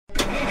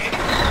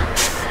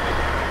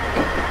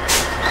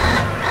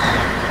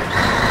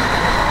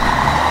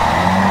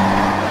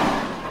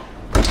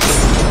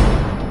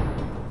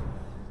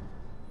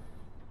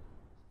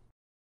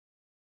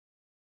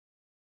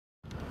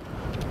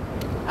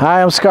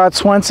Hi, I'm Scott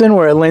Swenson.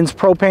 We're at Lynn's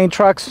Propane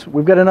Trucks.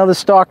 We've got another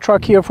stock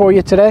truck here for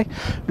you today.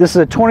 This is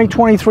a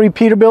 2023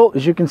 Peterbilt.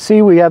 As you can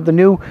see, we have the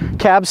new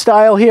cab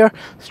style here.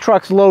 This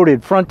truck's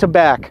loaded front to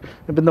back.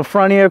 In the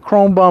front here,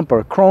 chrome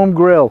bumper, chrome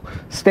grille,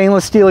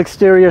 stainless steel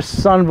exterior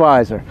sun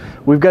visor.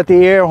 We've got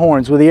the air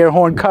horns with the air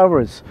horn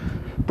covers.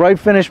 Bright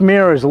finish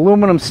mirrors,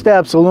 aluminum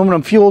steps,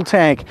 aluminum fuel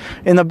tank.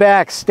 In the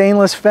back,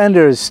 stainless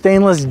fenders,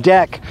 stainless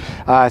deck,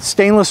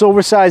 stainless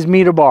oversized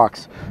meter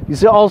box.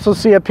 You also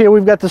see up here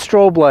we've got the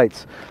strobe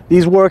lights.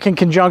 These work in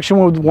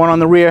conjunction with one on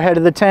the rear head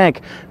of the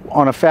tank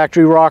on a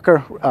factory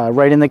rocker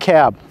right in the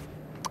cab.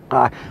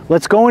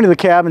 Let's go into the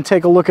cab and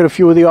take a look at a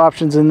few of the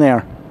options in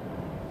there.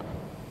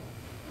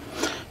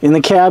 In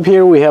the cab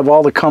here we have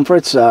all the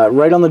comforts.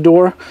 Right on the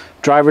door,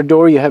 driver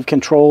door, you have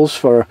controls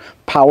for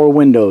power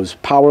windows,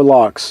 power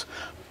locks,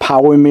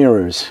 power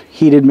mirrors,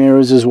 heated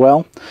mirrors as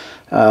well.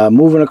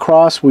 Moving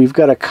across, we've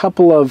got a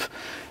couple of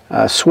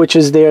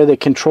switches there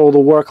that control the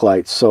work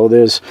lights. So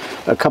there's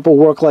a couple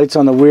work lights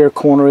on the rear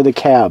corner of the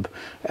cab,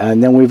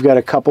 and then we've got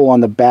a couple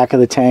on the back of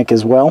the tank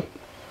as well.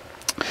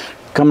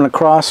 Coming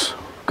across,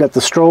 we've got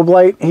the strobe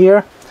light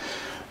here.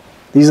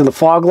 These are the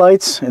fog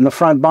lights in the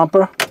front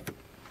bumper.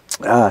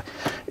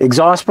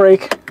 Exhaust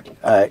brake,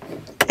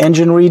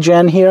 engine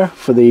regen here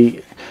for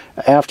the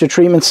after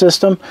treatment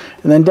system,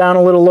 and then down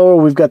a little lower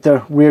we've got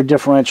the rear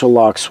differential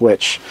lock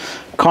switch.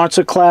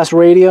 Concert class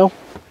radio.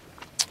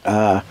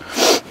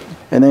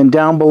 And then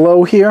down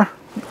below here,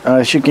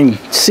 as you can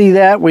see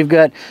that, we've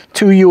got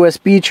two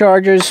USB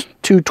chargers,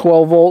 two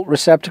 12-volt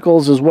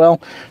receptacles as well.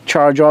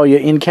 Charge all your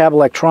in-cab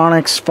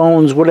electronics,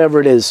 phones,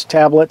 whatever it is,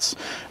 tablets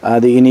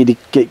that you need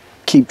to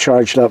keep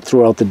charged up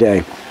throughout the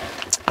day.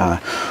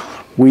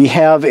 We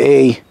have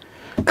a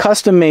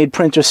custom-made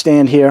printer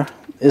stand here.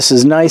 This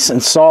is nice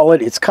and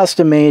solid. It's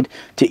custom made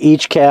to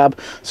each cab,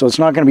 so it's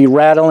not going to be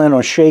rattling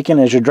or shaking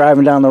as you're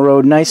driving down the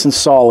road. Nice and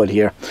solid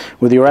here.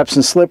 With your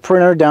Epson slip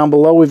printer down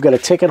below, we've got a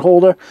ticket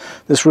holder.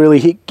 This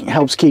really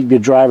helps keep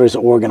your drivers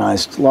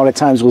organized. A lot of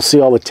times we'll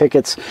see all the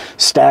tickets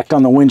stacked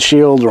on the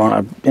windshield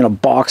or in a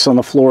box on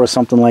the floor or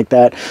something like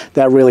that.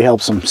 That really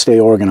helps them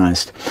stay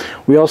organized.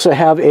 We also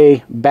have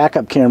a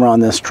backup camera on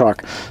this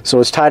truck,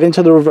 so it's tied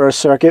into the reverse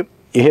circuit.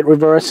 You hit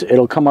reverse,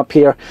 it'll come up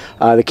here.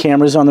 The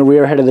camera's on the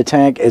rear head of the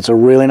tank. It's a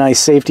really nice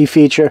safety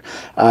feature.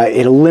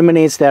 It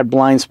eliminates that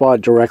blind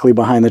spot directly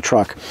behind the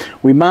truck.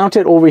 We mount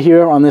it over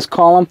here on this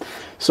column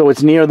so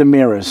it's near the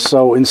mirrors.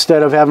 So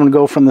instead of having to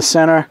go from the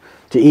center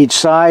to each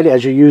side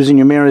as you're using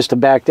your mirrors to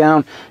back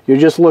down, you're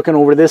just looking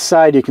over this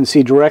side. You can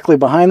see directly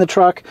behind the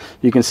truck.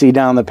 You can see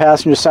down the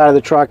passenger side of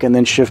the truck and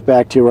then shift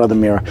back to your other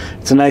mirror.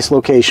 It's a nice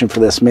location for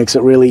this. Makes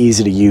it really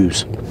easy to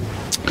use.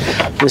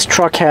 This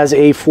truck has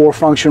a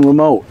 4-function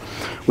remote.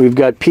 We've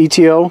got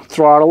PTO,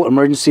 throttle,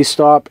 emergency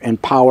stop,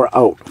 and power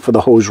out for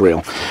the hose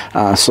reel.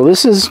 So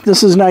this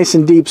is nice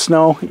and deep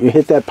snow. You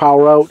hit that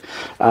power out.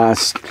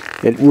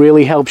 It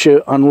really helps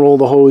you unroll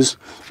the hose.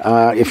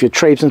 If you're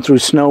traipsing through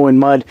snow and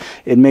mud,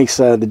 it makes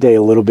the day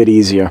a little bit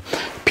easier.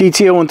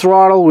 PTO and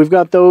throttle, we've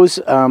got those.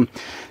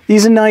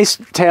 These are nice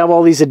to have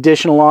all these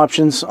additional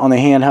options on the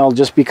handheld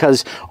just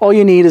because all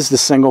you need is the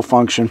single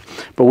function.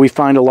 But we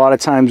find a lot of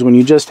times when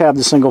you just have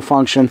the single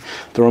function,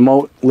 the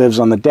remote lives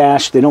on the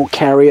dash. They don't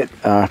carry it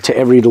to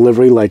every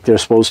delivery like they're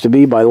supposed to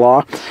be by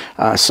law.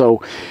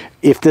 So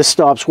if this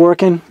stops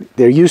working,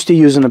 they're used to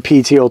using a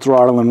PTO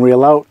throttle and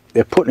reel out.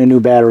 They're putting a new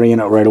battery in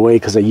it right away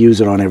because they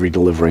use it on every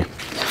delivery.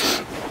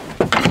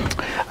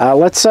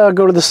 Let's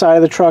go to the side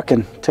of the truck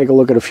and take a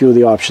look at a few of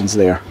the options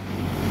there.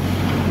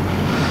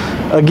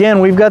 Again,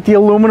 we've got the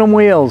aluminum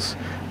wheels,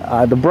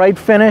 the bright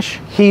finish,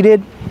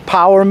 heated,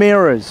 power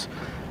mirrors,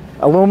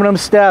 aluminum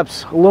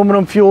steps,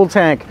 aluminum fuel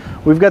tank.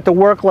 We've got the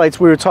work lights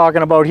we were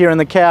talking about here in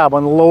the cab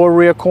on the lower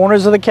rear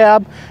corners of the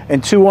cab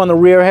and two on the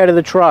rear head of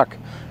the truck.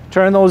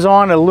 Turn those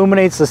on, it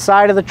illuminates the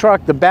side of the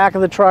truck, the back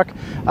of the truck.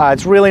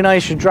 It's really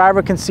nice. Your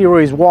driver can see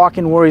where he's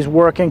walking, where he's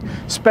working,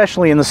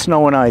 especially in the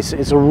snow and ice.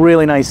 It's a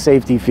really nice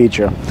safety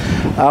feature.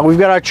 We've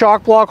got our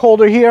chalk block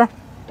holder here.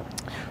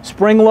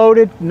 Spring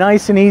loaded,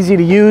 nice and easy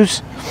to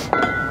use.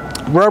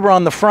 Rubber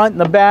on the front and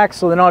the back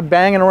so they're not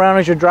banging around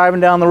as you're driving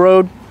down the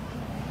road.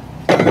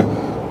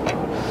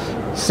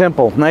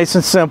 Simple, nice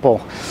and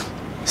simple.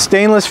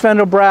 Stainless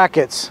fender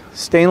brackets,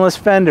 stainless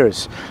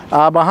fenders.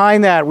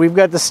 Behind that we've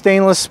got the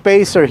stainless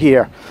spacer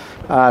here.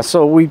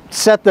 So we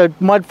set the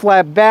mud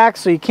flap back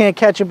so you can't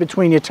catch it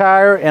between your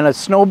tire and a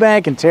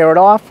snowbank and tear it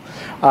off.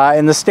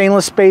 And the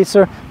stainless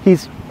spacer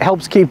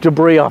helps keep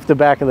debris off the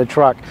back of the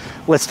truck.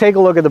 Let's take a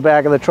look at the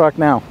back of the truck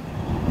now.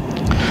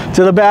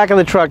 To the back of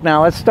the truck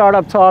now. Let's start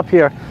up top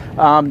here.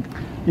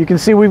 You can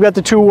see we've got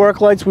the two work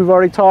lights we've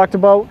already talked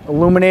about,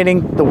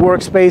 illuminating the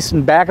workspace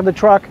and back of the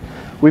truck.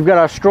 We've got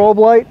our strobe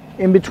light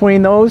in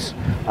between those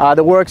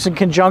that works in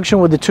conjunction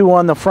with the two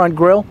on the front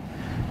grille.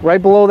 Right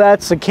below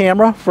that's the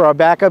camera for our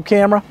backup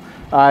camera.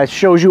 It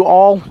shows you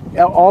all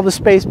the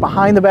space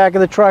behind the back of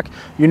the truck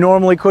you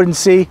normally couldn't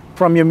see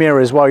from your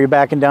mirrors while you're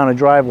backing down a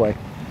driveway.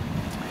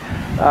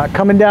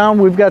 Coming down,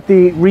 we've got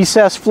the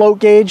recessed float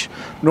gauge.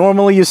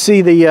 Normally you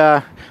see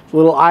the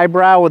little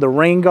eyebrow with a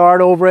rain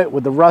guard over it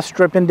with the rust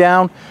dripping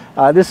down.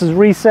 This is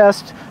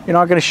recessed. You're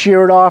not going to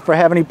shear it off or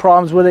have any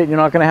problems with it. You're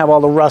not going to have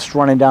all the rust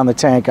running down the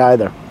tank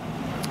either.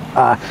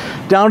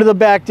 Down to the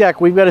back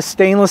deck, we've got a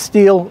stainless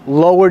steel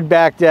lowered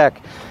back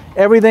deck.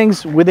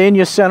 Everything's within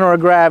your center of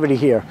gravity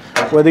here.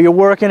 Whether you're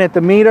working at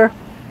the meter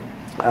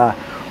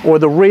or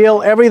the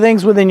reel,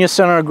 everything's within your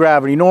center of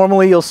gravity.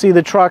 Normally you'll see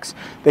the trucks,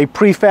 they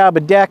prefab a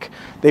deck.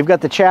 They've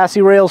got the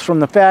chassis rails from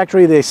the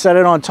factory. They set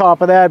it on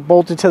top of that,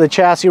 bolted to the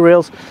chassis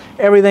rails.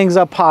 Everything's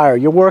up higher.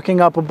 You're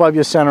working up above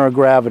your center of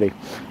gravity.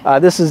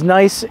 This is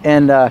nice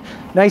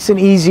and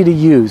easy to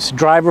use,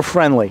 driver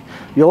friendly.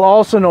 You'll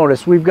also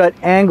notice we've got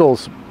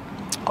angles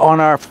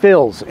on our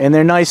fills and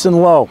they're nice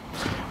and low.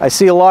 I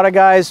see a lot of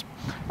guys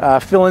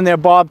filling their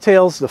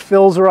bobtails. The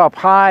fills are up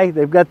high.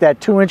 They've got that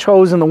 2-inch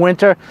hose in the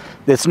winter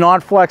that's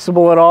not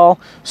flexible at all,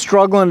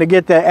 struggling to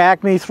get the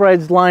Acme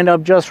threads lined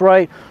up just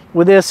right.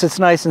 With this, it's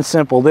nice and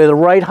simple. They're the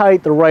right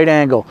height, the right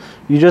angle.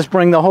 You just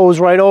bring the hose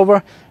right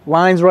over,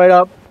 lines right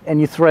up, and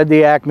you thread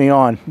the Acme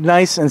on.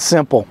 Nice and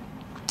simple.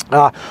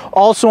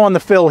 Also on the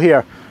fill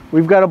here,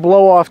 we've got a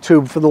blow-off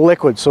tube for the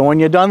liquid. So when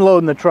you're done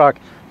loading the truck,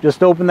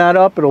 just open that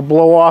up. It'll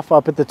blow off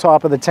up at the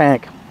top of the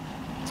tank.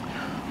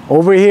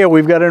 Over here,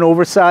 we've got an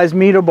oversized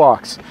meter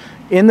box.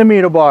 In the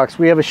meter box,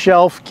 we have a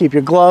shelf. Keep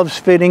your gloves,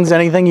 fittings,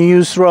 anything you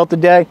use throughout the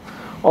day.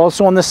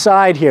 Also on the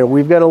side here,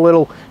 we've got a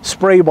little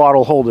spray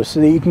bottle holder so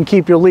that you can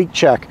keep your leak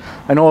check.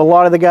 I know a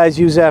lot of the guys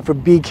use that for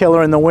bee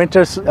killer in the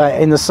winter,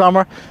 in the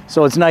summer,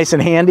 so it's nice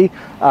and handy.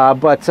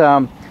 But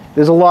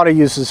there's a lot of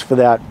uses for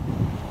that.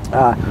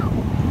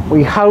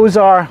 We house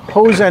our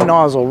hose end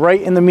nozzle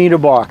right in the meter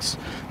box.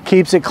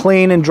 Keeps it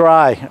clean and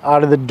dry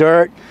out of the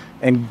dirt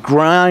and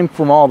grime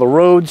from all the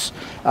roads.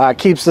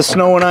 Keeps the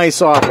snow and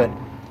ice off it.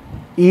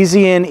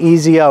 Easy in,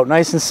 easy out,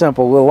 nice and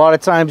simple. A lot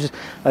of times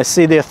I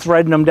see they're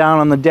threading them down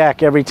on the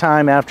deck every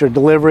time after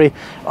delivery,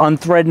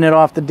 unthreading it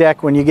off the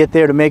deck when you get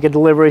there to make a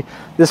delivery.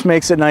 This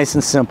makes it nice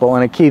and simple,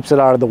 and it keeps it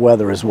out of the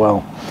weather as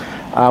well.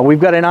 We've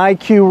got an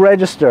IQ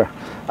register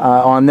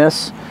on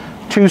this,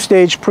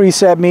 2-stage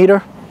preset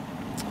meter.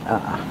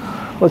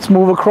 Let's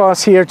move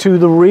across here to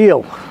the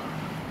reel.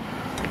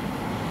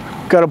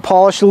 Got a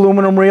polished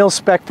aluminum reel,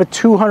 spec for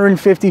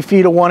 250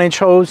 feet of 1-inch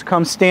hose.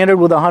 Comes standard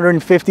with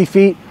 150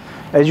 feet.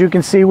 As you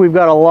can see, we've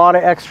got a lot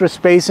of extra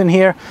space in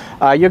here.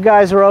 Your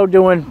guys are out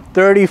doing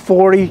 30,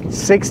 40,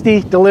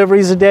 60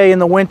 deliveries a day in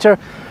the winter.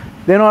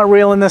 They're not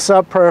reeling this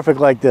up perfect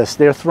like this.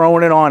 They're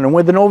throwing it on. And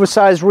with an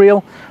oversized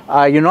reel,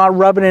 you're not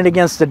rubbing it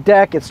against the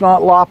deck. It's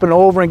not lopping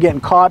over and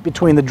getting caught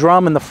between the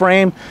drum and the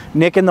frame,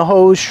 nicking the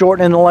hose,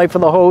 shortening the life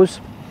of the hose.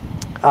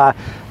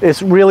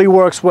 This really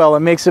works well.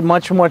 It makes it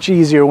much, much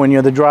easier when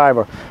you're the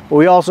driver. But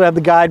we also have the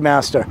Guide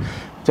Master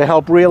to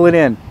help reel it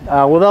in.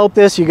 Without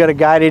this, you got to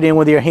guide it in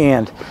with your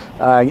hand.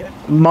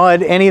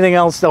 Mud, anything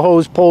else the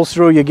hose pulls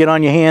through, you get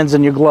on your hands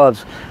and your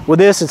gloves. With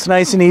this, it's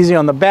nice and easy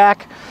on the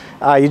back.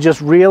 You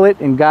just reel it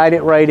and guide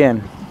it right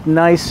in.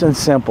 Nice and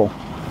simple.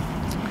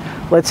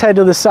 Let's head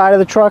to the side of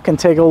the truck and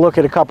take a look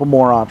at a couple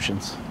more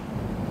options.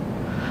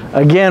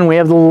 Again, we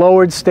have the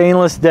lowered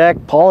stainless deck,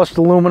 polished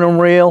aluminum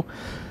reel,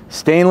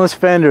 stainless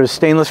fenders,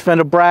 stainless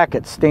fender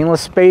brackets,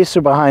 stainless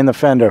spacer behind the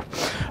fender.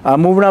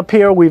 Moving up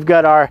here, we've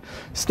got our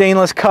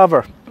stainless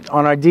cover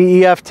on our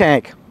DEF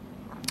tank,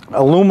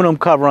 aluminum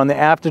cover on the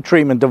after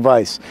treatment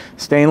device,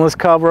 stainless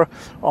cover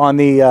on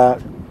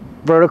the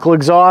vertical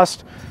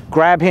exhaust,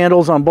 grab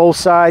handles on both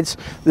sides.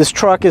 This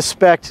truck is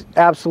spec'd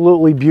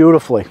absolutely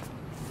beautifully.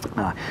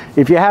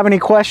 If you have any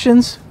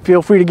questions,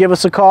 feel free to give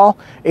us a call,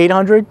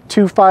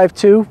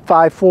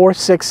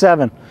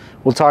 800-252-5467.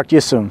 We'll talk to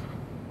you soon.